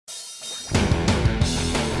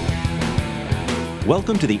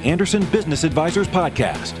Welcome to the Anderson Business Advisors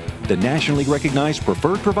Podcast, the nationally recognized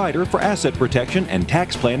preferred provider for asset protection and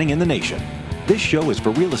tax planning in the nation. This show is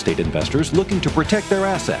for real estate investors looking to protect their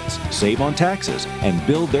assets, save on taxes, and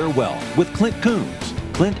build their wealth with Clint Coons.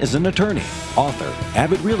 Clint is an attorney, author,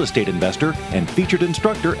 avid real estate investor, and featured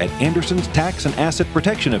instructor at Anderson's tax and asset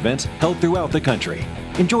protection events held throughout the country.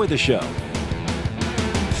 Enjoy the show.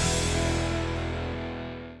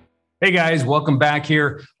 Hey guys, welcome back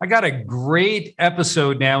here. I got a great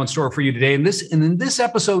episode now in store for you today. And in this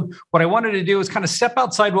episode, what I wanted to do is kind of step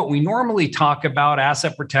outside what we normally talk about,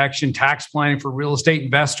 asset protection, tax planning for real estate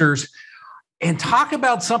investors, and talk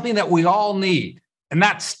about something that we all need, and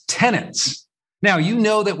that's tenants. Now, you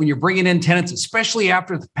know that when you're bringing in tenants, especially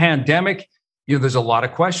after the pandemic, there's a lot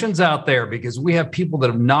of questions out there because we have people that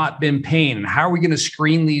have not been paying. And how are we going to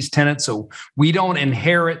screen these tenants so we don't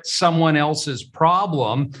inherit someone else's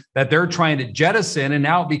problem that they're trying to jettison and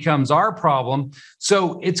now it becomes our problem?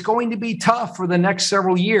 So it's going to be tough for the next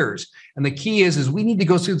several years. And the key is we need to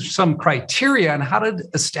go through some criteria on how to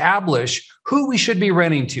establish who we should be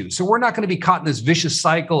renting to. So we're not going to be caught in this vicious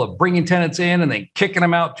cycle of bringing tenants in and then kicking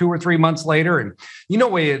them out 2 or 3 months later. And you know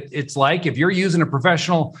what it's like if you're using a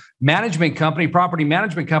professional management company, property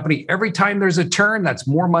management company, every time there's a turn, that's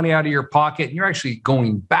more money out of your pocket. And you're actually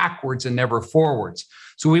going backwards and never forwards.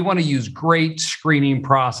 So we want to use great screening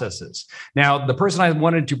processes. Now, the person I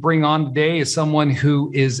wanted to bring on today is someone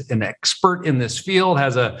who is an expert in this field,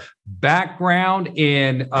 has a background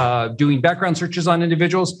in doing background searches on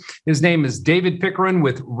individuals. His name is David Pickering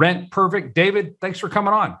with Rent Perfect. David, thanks for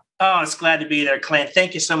coming on. Oh, it's glad to be there, Clint.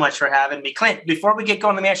 Thank you so much for having me. Clint, before we get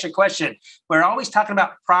going, let me ask you a question. We're always talking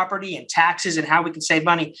about property and taxes and how we can save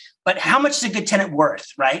money, but how much is a good tenant worth,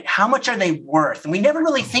 right? How much are they worth? And we never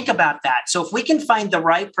really think about that. So if we can find the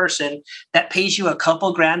right person that pays you a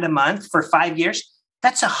couple grand a month for 5 years,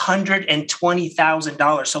 that's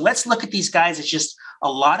 $120,000. So let's look at these guys as just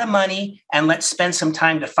a lot of money, and let's spend some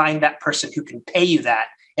time to find that person who can pay you that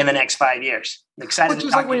in the next 5 years. I'm excited.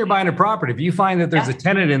 Just like when you're buying a property, if you find that there's a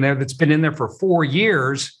tenant in there that's been in there for 4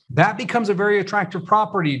 years, that becomes a very attractive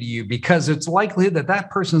property to you because it's likely that that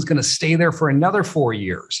person is going to stay there for another 4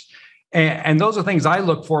 years. And those are things I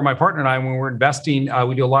look for. My partner and I, when we're investing,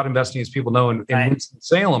 we do a lot of investing, as people know, in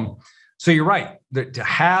Winston-Salem. So you're right. To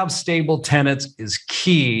have stable tenants is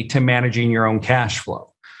key to managing your own cash flow.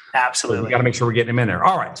 Absolutely. So you got to make sure we're getting them in there.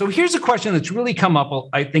 All right. So here's a question that's really come up.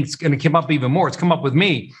 I think it's going to come up even more. It's come up with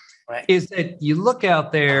me. Right. Is that you look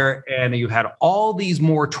out there and you had all these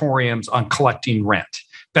moratoriums on collecting rent.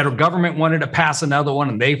 Federal government wanted to pass another one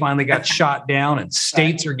and they finally got shot down and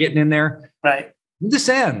states are getting in there. Right. This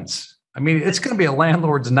ends. I mean, it's going to be a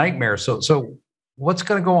landlord's nightmare. So what's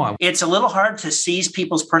going to go on? It's a little hard to seize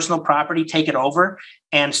people's personal property, take it over,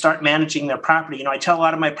 and start managing their property. I tell a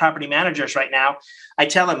lot of my property managers right now, I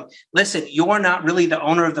tell them, listen, you're not really the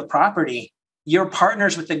owner of the property. You're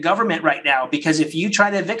partners with the government right now, because if you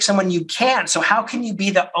try to evict someone, you can't. So how can you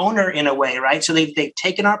be the owner in a way, right? So they've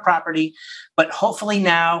taken our property, but hopefully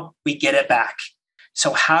now we get it back.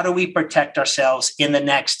 So how do we protect ourselves in the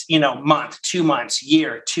next, month, 2 months,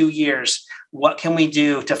 year, 2 years? What can we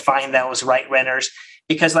do to find those right renters?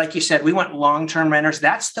 Because like you said, we want long-term renters.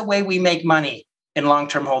 That's the way we make money in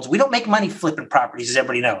long-term holds. We don't make money flipping properties, as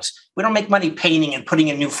everybody knows. We don't make money painting and putting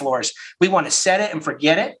in new floors. We want to set it and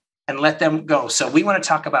forget it and let them go. So we want to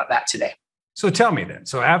talk about that today. So tell me then.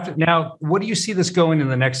 So what do you see this going in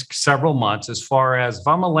the next several months as far as if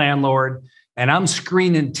I'm a landlord and I'm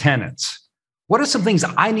screening tenants? What are some things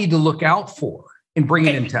I need to look out for in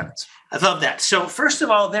bringing in tenants? I love that. So first of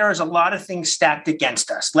all, there is a lot of things stacked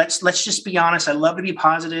against us. Let's just be honest. I love to be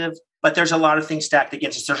positive, but there's a lot of things stacked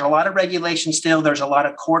against us. There's a lot of regulation still. There's a lot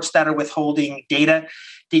of courts that are withholding data.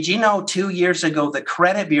 Did you know 2 years ago, the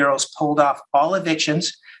credit bureaus pulled off all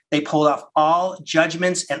evictions? They pulled off all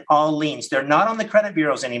judgments and all liens. They're not on the credit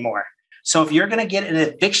bureaus anymore. So if you're going to get an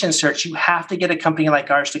eviction search, you have to get a company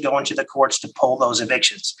like ours to go into the courts to pull those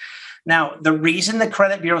evictions. Now, the reason the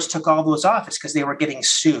credit bureaus took all those off is because they were getting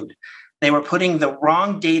sued. They were putting the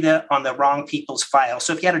wrong data on the wrong people's files.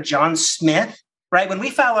 So if you had a John Smith, right, when we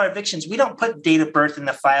file our evictions, we don't put date of birth in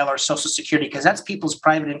the file or social security because that's people's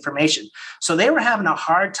private information. So they were having a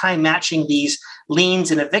hard time matching these liens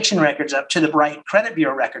and eviction records up to the right credit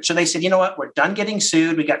bureau record. So they said, you know what, we're done getting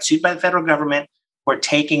sued. We got sued by the federal government. We're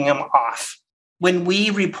taking them off. When we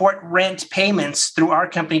report rent payments through our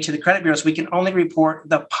company to the credit bureaus, we can only report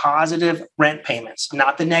the positive rent payments,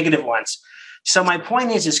 not the negative ones. So my point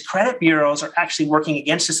is credit bureaus are actually working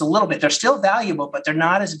against us a little bit. They're still valuable, but they're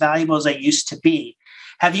not as valuable as they used to be.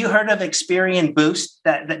 Have you heard of Experian Boost,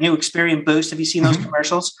 that new Experian Boost? Have you seen those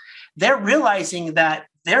commercials? They're realizing that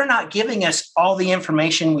they're not giving us all the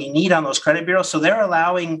information we need on those credit bureaus. So they're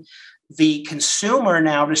allowing the consumer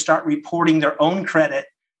now to start reporting their own credit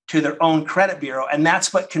to their own credit bureau. And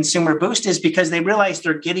that's what Consumer Boost is, because they realize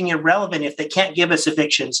they're getting irrelevant if they can't give us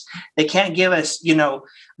evictions. They can't give us,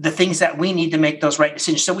 the things that we need to make those right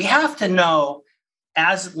decisions. So we have to know,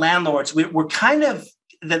 as landlords, we're kind of,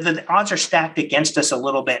 the odds are stacked against us a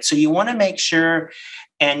little bit. So you want to make sure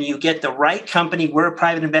and you get the right company. We're a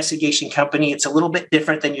private investigation company. It's a little bit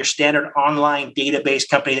different than your standard online database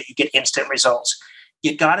company that you get instant results.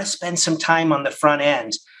 You got to spend some time on the front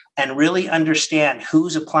end and really understand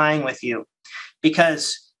who's applying with you.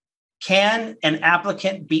 Because can a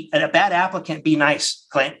bad applicant be nice,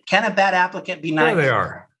 Clint? Can a bad applicant be nice? There they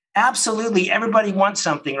are. Absolutely. Everybody wants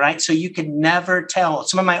something, right? So you can never tell.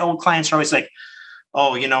 Some of my old clients are always like,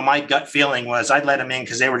 oh, my gut feeling was I'd let them in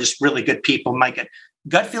because they were just really good people. My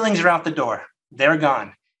gut feelings are out the door. They're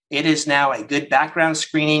gone. It is now a good background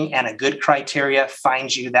screening and a good criteria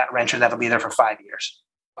finds you that renter that'll be there for 5 years.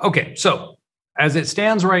 Okay. So as it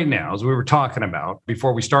stands right now, as we were talking about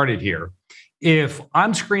before we started here, if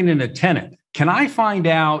I'm screening a tenant, can I find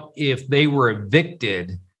out if they were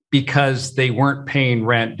evicted because they weren't paying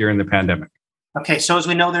rent during the pandemic? Okay, so as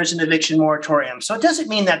we know, there's an eviction moratorium. So it doesn't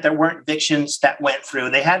mean that there weren't evictions that went through.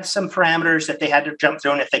 They had some parameters that they had to jump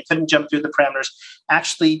through. And if they couldn't jump through the parameters,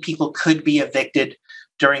 actually people could be evicted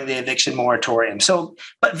during the eviction moratorium. So,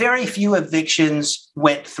 but very few evictions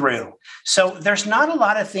went through. So there's not a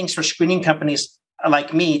lot of things for screening companies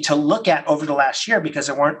like me to look at over the last year because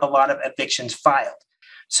there weren't a lot of evictions filed.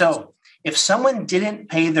 So if someone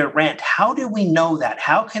didn't pay their rent, how do we know that?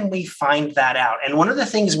 How can we find that out? And one of the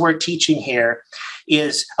things we're teaching here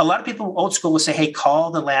is a lot of people old school will say, hey,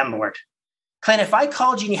 call the landlord. Clint, if I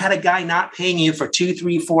called you and you had a guy not paying you for 2,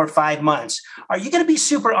 3, 4, 5 months, are you going to be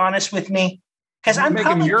super honest with me? Because I'm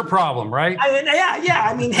making your problem, right?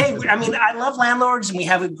 Yeah. I love landlords and we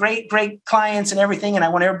have great clients and everything. And I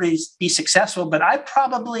want everybody to be successful. But I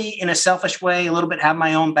probably, in a selfish way, a little bit have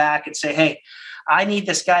my own back and say, hey, I need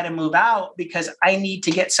this guy to move out because I need to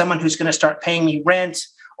get someone who's going to start paying me rent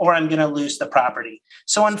or I'm going to lose the property.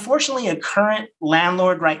 So unfortunately, a current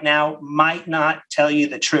landlord right now might not tell you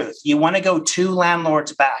the truth. You want to go 2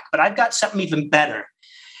 landlords back, but I've got something even better.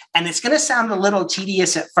 And it's going to sound a little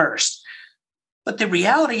tedious at first. But the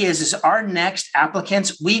reality is our next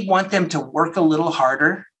applicants, we want them to work a little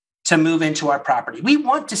harder to move into our property. We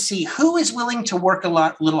want to see who is willing to work a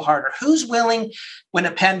little harder. Who's willing, when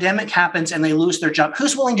a pandemic happens and they lose their job,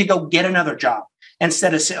 who's willing to go get another job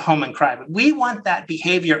instead of sit home and cry? But we want that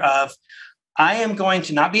behavior of, I am going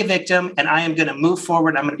to not be a victim and I am going to move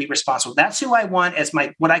forward. I'm going to be responsible. That's who I want as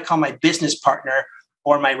what I call my business partner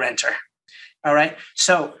or my renter. All right.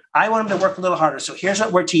 So I want them to work a little harder. So here's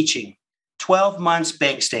what we're teaching. 12 months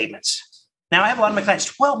bank statements. Now I have a lot of my clients,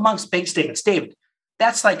 12 months bank statements. David,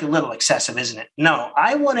 that's like a little excessive, isn't it? No,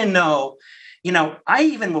 I want to know, I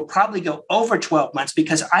even will probably go over 12 months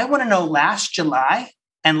because I want to know last July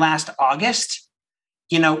and last August,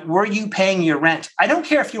 were you paying your rent? I don't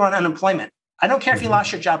care if you're on unemployment. I don't care if you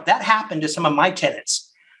lost your job. That happened to some of my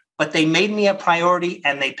tenants, but they made me a priority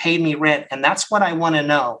and they paid me rent. And that's what I want to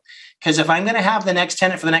know. Because if I'm going to have the next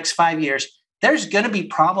tenant for the next 5 years, there's going to be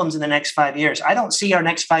problems in the next 5 years. I don't see our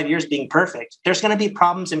next 5 years being perfect. There's going to be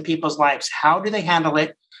problems in people's lives. How do they handle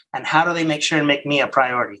it? And how do they make sure and make me a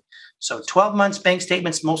priority? So 12 months bank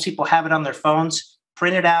statements, most people have it on their phones,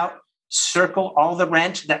 print it out, circle all the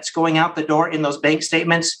rent that's going out the door in those bank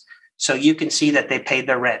statements so you can see that they paid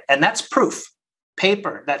their rent. And that's proof,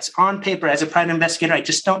 paper, that's on paper. As a private investigator, I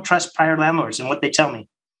just don't trust prior landlords and what they tell me.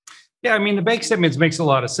 Yeah, I mean, the bank statements makes a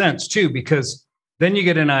lot of sense too, because then you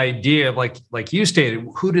get an idea of, like you stated,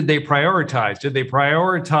 who did they prioritize? Did they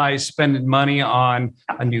prioritize spending money on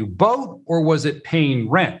a new boat or was it paying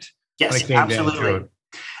rent? Yes, absolutely.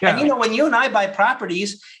 Yeah. And when you and I buy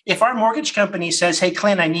properties, if our mortgage company says, hey,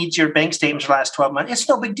 Clint, I need your bank statements for the last 12 months, it's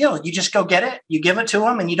no big deal. You just go get it. You give it to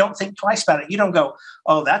them and you don't think twice about it. You don't go,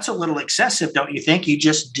 oh, that's a little excessive, don't you think? You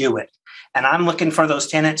just do it. And I'm looking for those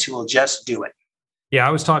tenants who will just do it. Yeah, I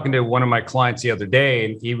was talking to one of my clients the other day,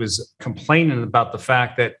 and he was complaining about the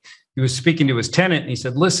fact that he was speaking to his tenant, and he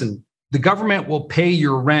said, listen, the government will pay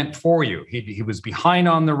your rent for you. He was behind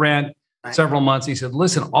on the rent several months. He said,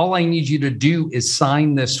 listen, all I need you to do is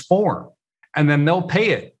sign this form, and then they'll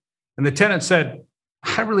pay it. And the tenant said,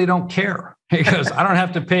 I really don't care. He goes, I don't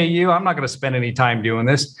have to pay you. I'm not going to spend any time doing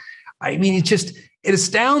this. I mean, it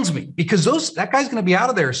astounds me because that guy's going to be out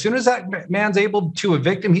of there. As soon as that man's able to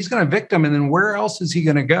evict him, he's going to evict him. And then where else is he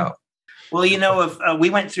going to go? Well, if we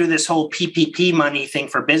went through this whole PPP money thing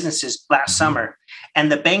for businesses last summer,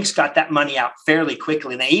 and the banks got that money out fairly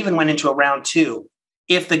quickly. They even went into a round 2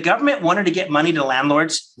 If the government wanted to get money to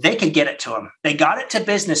landlords, they could get it to them. They got it to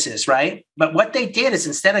businesses, right? But what they did is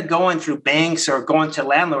instead of going through banks or going to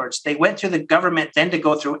landlords, they went through the government then to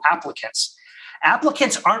go through applicants.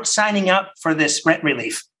 Applicants aren't signing up for this rent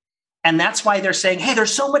relief. And that's why they're saying, hey,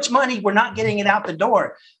 there's so much money, we're not getting it out the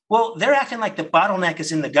door. Well, they're acting like the bottleneck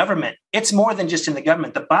is in the government. It's more than just in the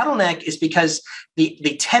government. The bottleneck is because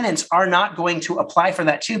the tenants are not going to apply for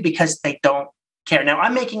that too because they don't care. Now,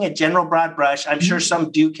 I'm making a general broad brush. I'm sure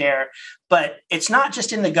some do care, but it's not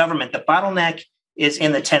just in the government. The bottleneck is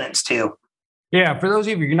in the tenants too. Yeah, for those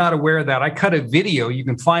of you who are not aware of that, I cut a video. You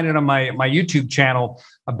can find it on my YouTube channel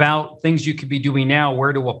about things you could be doing now,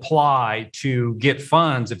 where to apply to get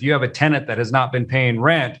funds. If you have a tenant that has not been paying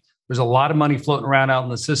rent, there's a lot of money floating around out in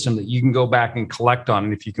the system that you can go back and collect on,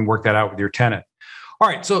 and if you can work that out with your tenant. All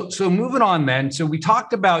right, so moving on then. So we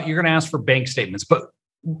talked about you're going to ask for bank statements, but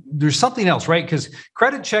there's something else, right? Because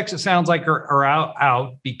credit checks, it sounds like, are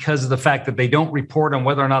out because of the fact that they don't report on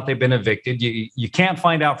whether or not they've been evicted. You can't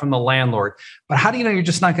find out from the landlord. But how do you know you're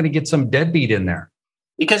just not going to get some deadbeat in there?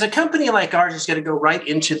 Because a company like ours is going to go right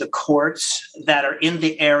into the courts that are in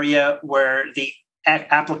the area where the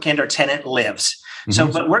applicant or tenant lives. So,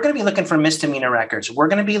 but we're going to be looking for misdemeanor records. We're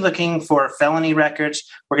going to be looking for felony records.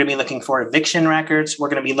 We're going to be looking for eviction records. We're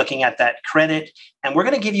going to be looking at that credit, and we're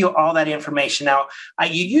going to give you all that information. Now,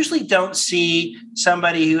 you usually don't see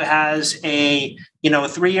somebody who has a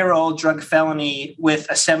 3-year-old drug felony with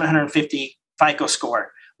a 750 FICO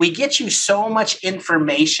score. We get you so much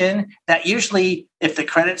information that usually if the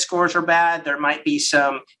credit scores are bad, there might be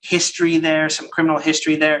some history there, some criminal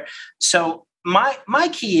history there. So my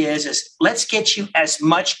key is let's get you as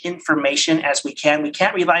much information as we can. We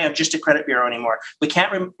can't rely on just a credit bureau anymore. We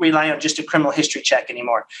can't rely on just a criminal history check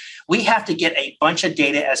anymore. We have to get a bunch of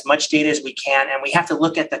data, as much data as we can, and we have to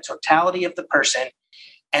look at the totality of the person.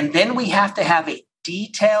 And then we have to have a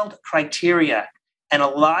detailed criteria. And a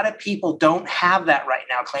lot of people don't have that right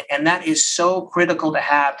now, Clint. And that is so critical to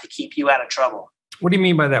have to keep you out of trouble. What do you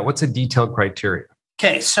mean by that? What's a detailed criteria?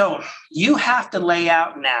 Okay, so you have to lay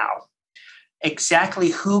out now exactly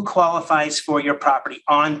who qualifies for your property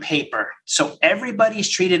on paper. So everybody's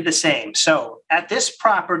treated the same. So at this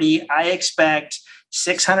property, I expect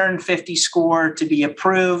 650 score to be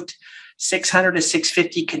approved, 600 to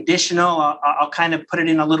 650 conditional. I'll kind of put it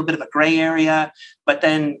in a little bit of a gray area, but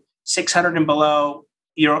then 600 and below,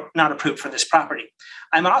 you're not approved for this property.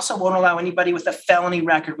 I also won't allow anybody with a felony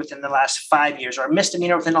record within the last 5 years or a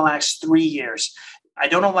misdemeanor within the last 3 years. I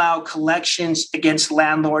don't allow collections against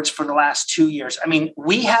landlords for the last 2 years. I mean,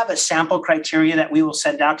 we have a sample criteria that we will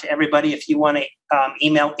send out to everybody if you want to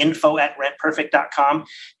email info@rentperfect.com.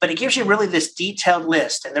 But it gives you really this detailed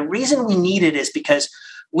list. And the reason we need it is because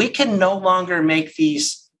we can no longer make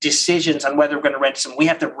these decisions on whether we're going to rent some. We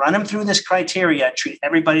have to run them through this criteria, treat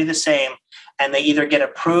everybody the same, and they either get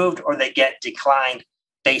approved or they get declined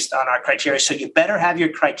based on our criteria. So you better have your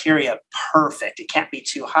criteria perfect. It can't be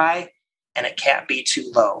too high and it can't be too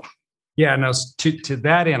low. Yeah, no, to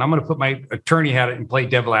that end, I'm going to put my attorney hat and play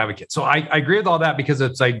devil advocate. So I agree with all that because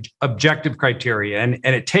it's like objective criteria and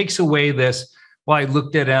it takes away this, well, I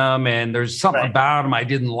looked at them and there's something about them I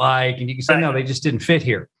didn't like. And you can say, no, they just didn't fit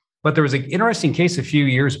here. But there was an interesting case a few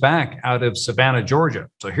years back out of Savannah, Georgia.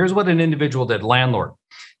 So here's what an individual did, landlord.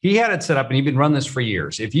 He had it set up and he'd been run this for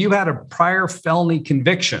years. If you had a prior felony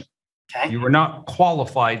conviction, you were not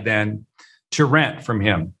qualified then to rent from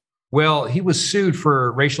him. Well, he was sued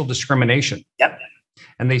for racial discrimination. Yep.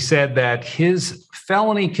 And they said that his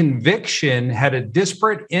felony conviction had a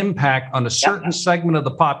disparate impact on a certain segment of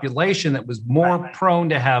the population that was more prone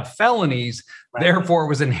to have felonies. Therefore, it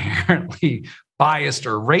was inherently biased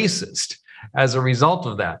or racist as a result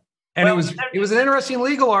of that. And it was an interesting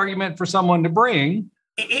legal argument for someone to bring.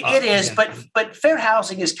 It is, but fair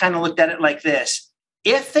housing is kind of looked at it like this.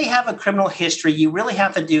 If they have a criminal history, you really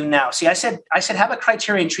have to do now. See, I said have a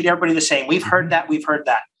criteria and treat everybody the same. We've heard that.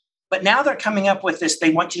 But now they're coming up with this. They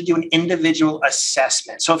want you to do an individual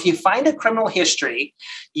assessment. So if you find a criminal history,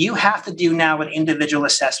 you have to do now an individual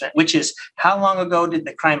assessment, which is how long ago did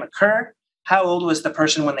the crime occur? How old was the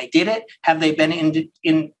person when they did it? Have they been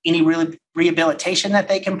in any rehabilitation that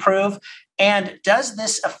they can prove? And does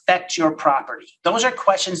this affect your property? Those are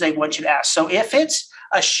questions they want you to ask. So if it's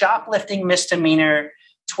a shoplifting misdemeanor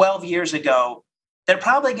 12 years ago, they're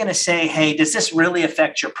probably going to say, hey, does this really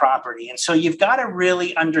affect your property? And so you've got to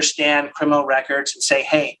really understand criminal records and say,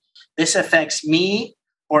 hey, this affects me,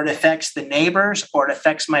 or it affects the neighbors, or it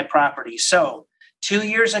affects my property. So 2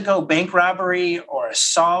 years ago, bank robbery or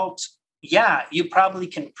assault, yeah, you probably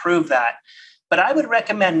can prove that. But I would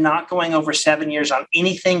recommend not going over 7 years on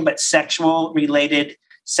anything but sexual related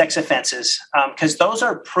sex offenses, because those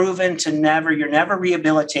are proven to you're never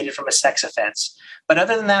rehabilitated from a sex offense. But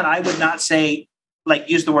other than that, I would not say,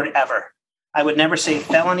 use the word ever. I would never say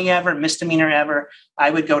felony ever, misdemeanor ever. I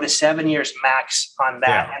would go to 7 years max on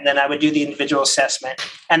that. Yeah. And then I would do the individual assessment.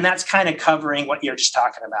 And that's kind of covering what you're just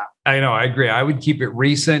talking about. I know, I agree. I would keep it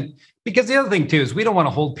recent, because the other thing too is we don't want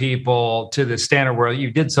to hold people to the standard where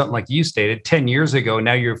you did something like you stated 10 years ago.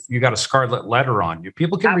 Now you got a scarlet letter on you.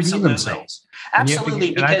 People can redeem themselves.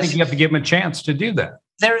 Absolutely. And I think you have to give them a chance to do that.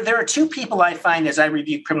 There are two people I find as I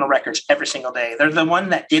review criminal records every single day. They're the one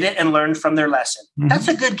that did it and learned from their lesson. Mm-hmm. That's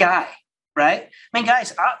a good guy. Right? I mean,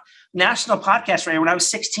 guys, national podcast radio. When I was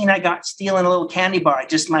 16, I got stealing a little candy bar.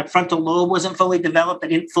 My frontal lobe wasn't fully developed. I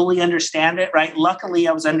didn't fully understand it. Right? Luckily,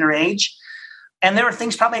 I was underage. And there were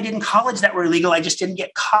things probably I did in college that were illegal. I just didn't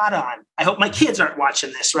get caught on. I hope my kids aren't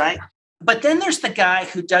watching this, right? But then there's the guy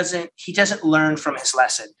who doesn't learn from his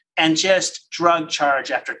lesson and just drug charge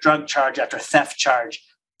after drug charge after theft charge.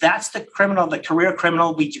 That's the criminal, the career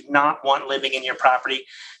criminal we do not want living in your property.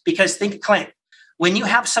 Because think, Clint, when you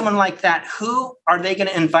have someone like that, who are they going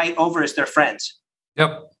to invite over as their friends?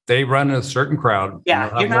 Yep. They run a certain crowd.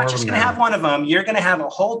 Yeah. You're not just going to have one of them. You're going to have a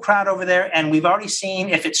whole crowd over there. And we've already seen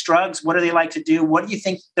if it's drugs, what do they like to do? What do you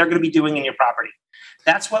think they're going to be doing in your property?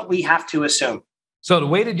 That's what we have to assume. So the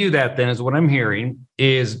way to do that then is what I'm hearing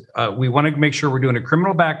is we want to make sure we're doing a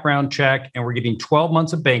criminal background check and we're getting 12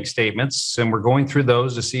 months of bank statements. And we're going through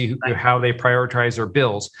those to see how they prioritize their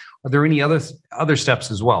bills. Are there any other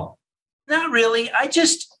steps as well? Not really.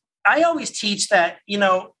 I always teach that,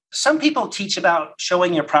 some people teach about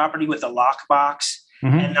showing your property with a lockbox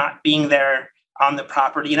and not being there on the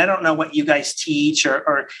property. And I don't know what you guys teach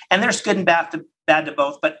and there's good and bad to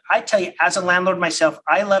both. But I tell you, as a landlord myself,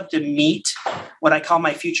 I love to meet what I call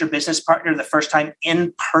my future business partner the first time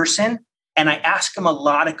in person. And I ask them a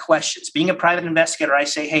lot of questions. Being a private investigator, I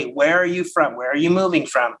say, hey, where are you from? Where are you moving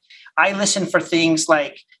from? I listen for things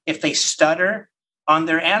like if they stutter on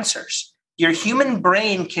their answers. Your human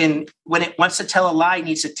brain can, when it wants to tell a lie,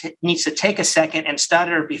 needs to take a second and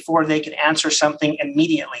stutter before they can answer something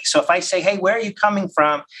immediately. So if I say, hey, where are you coming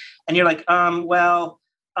from? And you're like,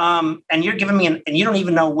 and you're giving me and you don't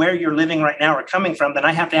even know where you're living right now or coming from, then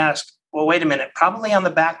I have to ask, well, wait a minute, probably on the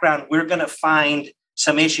background, we're going to find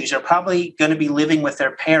some issues. They're probably going to be living with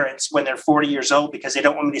their parents when they're 40 years old because they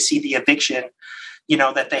don't want me to see the eviction,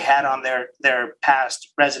 that they had on their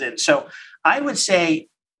past residence. So I would say,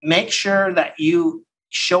 make sure that you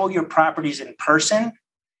show your properties in person.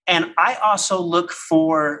 And I also look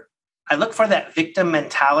for that victim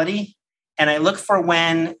mentality. And I look for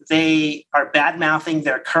when they are bad-mouthing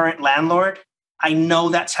their current landlord. I know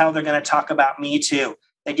that's how they're going to talk about me too.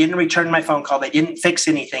 They didn't return my phone call. They didn't fix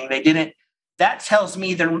anything. That tells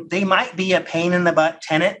me they might be a pain in the butt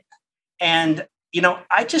tenant. And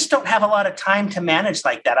I just don't have a lot of time to manage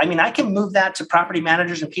like that. I mean, I can move that to property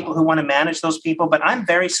managers and people who want to manage those people, but I'm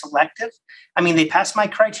very selective. I mean, they pass my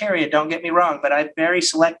criteria, don't get me wrong, but I'm very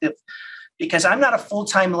selective because I'm not a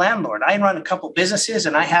full-time landlord. I run a couple businesses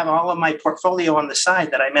and I have all of my portfolio on the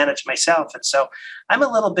side that I manage myself. And so I'm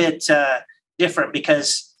a little bit different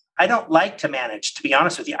because I don't like to manage, to be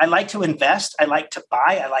honest with you. I like to invest. I like to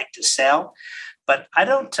buy. I like to sell, but I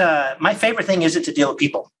don't, my favorite thing isn't to deal with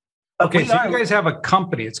people. Okay, so you guys have a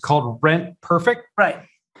company. It's called Rent Perfect. Right.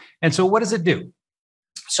 And so what does it do?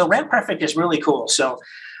 So Rent Perfect is really cool. So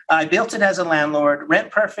I built it as a landlord. Rent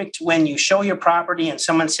Perfect, when you show your property and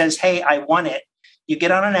someone says, hey, I want it, you get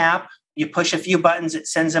on an app, you push a few buttons, it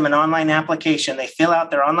sends them an online application. They fill out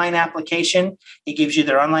their online application. It gives you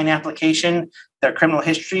their online application, their criminal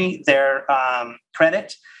history, their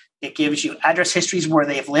credit. It gives you address histories where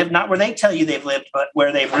they've lived, not where they tell you they've lived, but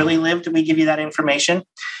where they've really lived. We give you that information.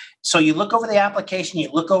 So you look over the application,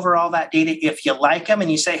 you look over all that data. If you like them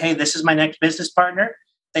and you say, hey, this is my next business partner,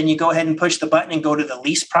 then you go ahead and push the button and go to the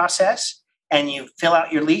lease process and you fill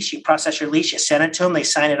out your lease, you process your lease, you send it to them, they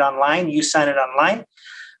sign it online, you sign it online.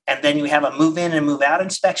 And then you have a move in and move out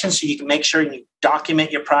inspection so you can make sure you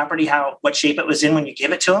document your property, what shape it was in when you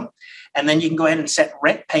give it to them. And then you can go ahead and set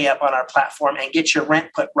rent pay up on our platform and get your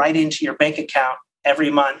rent put right into your bank account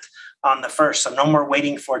every month on the first. So no more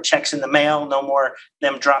waiting for checks in the mail, no more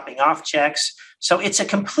them dropping off checks. So it's a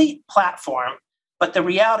complete platform, but the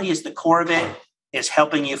reality is the core of it is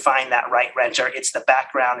helping you find that right renter. It's the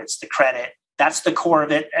background, it's the credit. That's the core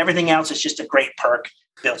of it. Everything else is just a great perk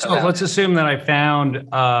built So let's assume that I found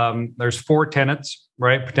there's 4 tenants,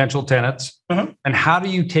 right? Potential tenants. Mm-hmm. And how do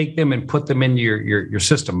you take them and put them into your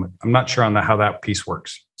system? I'm not sure on how that piece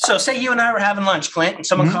works. So say you and I were having lunch, Clint, and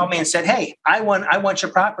someone called me and said, hey, I want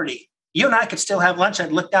your property. you and I could still have lunch.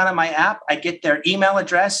 I'd look down at my app. I'd get their email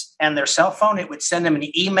address and their cell phone. It would send them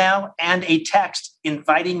an email and a text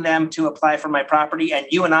inviting them to apply for my property. And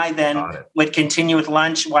you and I then would continue with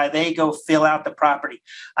lunch while they go fill out the property.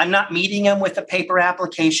 I'm not meeting them with a paper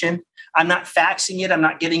application. I'm not faxing it. I'm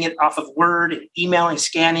not getting it off of Word and emailing,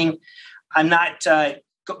 scanning. I'm not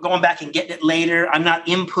going back and getting it later. I'm not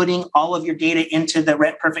inputting all of your data into the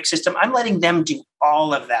RentPerfect system. I'm letting them do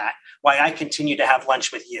all of that while I continue to have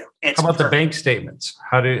lunch with you. How about the bank statements?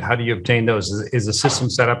 How do you obtain those? Is the system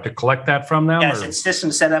set up to collect that from them? Yes, it's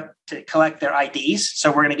system set up to collect their IDs.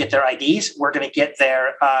 So we're going to get their IDs. We're going to get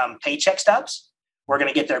their paycheck stubs. We're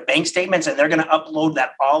going to get their bank statements, and they're going to upload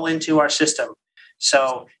that all into our system.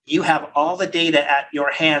 So you have all the data at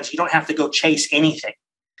your hands. You don't have to go chase anything.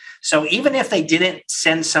 So even if they didn't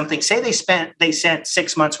send something, say they sent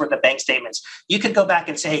 6 months worth of bank statements, you could go back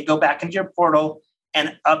and say, hey, go back into your portal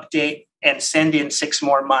and update and send in 6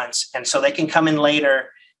 more months. And so they can come in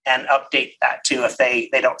later and update that too if they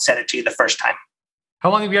don't send it to you the first time.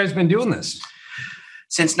 How long have you guys been doing this?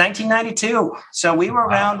 Since 1992. So we were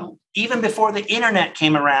around even before the internet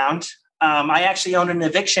came around. I actually owned an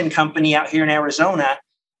eviction company out here in Arizona.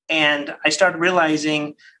 And I started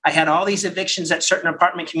realizing I had all these evictions at certain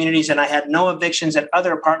apartment communities, and I had no evictions at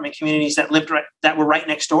other apartment communities that were right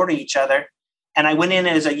next door to each other. And I went in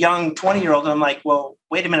as a young 20-year-old, and I'm like, well,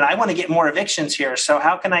 wait a minute, I want to get more evictions here. So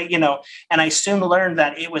how can I, and I soon learned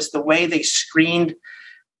that it was the way they screened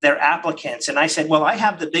their applicants. And I said, well, I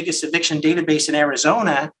have the biggest eviction database in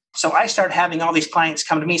Arizona. So I started having all these clients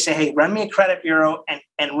come to me, say, hey, run me a credit bureau and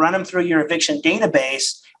run them through your eviction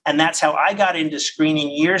database. And that's how I got into screening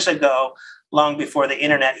years ago, long before the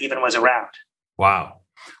internet even was around. Wow.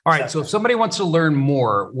 All right. So if somebody wants to learn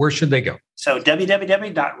more, where should they go? So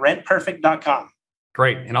www.rentperfect.com.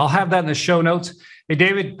 Great. And I'll have that in the show notes. Hey,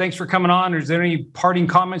 David, thanks for coming on. Is there any parting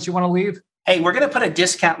comments you want to leave? Hey, we're going to put a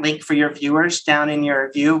discount link for your viewers down in your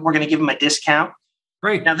review. We're going to give them a discount.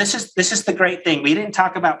 Great. Now, this is the great thing. We didn't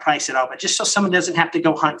talk about price at all, but just so someone doesn't have to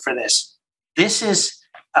go hunt for this. This is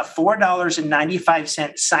a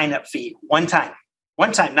 $4.95 sign-up fee, one time,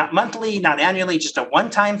 not monthly, not annually, just a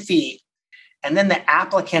one-time fee. And then the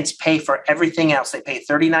applicants pay for everything else. They pay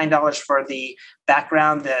 $39 for the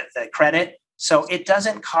background, the credit. So it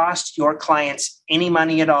doesn't cost your clients any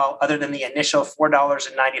money at all other than the initial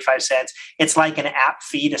 $4.95. It's like an app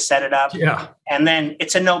fee to set it up. Yeah. And then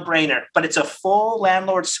it's a no-brainer, but it's a full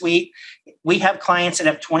landlord suite. We have clients that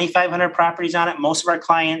have 2,500 properties on it. Most of our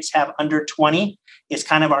clients have under 20. Is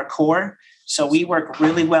kind of our core. So we work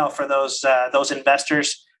really well for those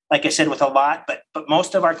investors, like I said, with a lot, but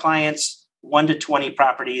most of our clients, 1 to 20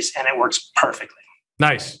 properties, and it works perfectly.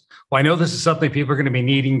 Nice. Well, I know this is something people are going to be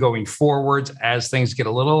needing going forwards as things get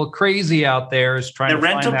a little crazy out there. Is trying to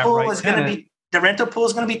find that right tenant. The rental pool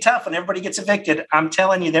is going to be tough when everybody gets evicted. I'm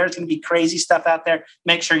telling you, there's going to be crazy stuff out there.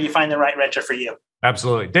 Make sure you find the right renter for you.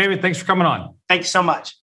 Absolutely. David, thanks for coming on. Thank you so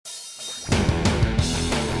much.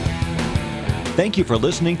 Thank you for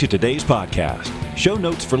listening to today's podcast. Show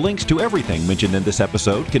notes for links to everything mentioned in this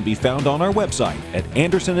episode can be found on our website at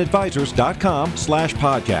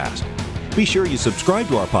andersonadvisors.com/podcast. Be sure you subscribe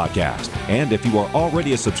to our podcast. And if you are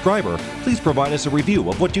already a subscriber, please provide us a review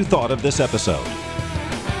of what you thought of this episode.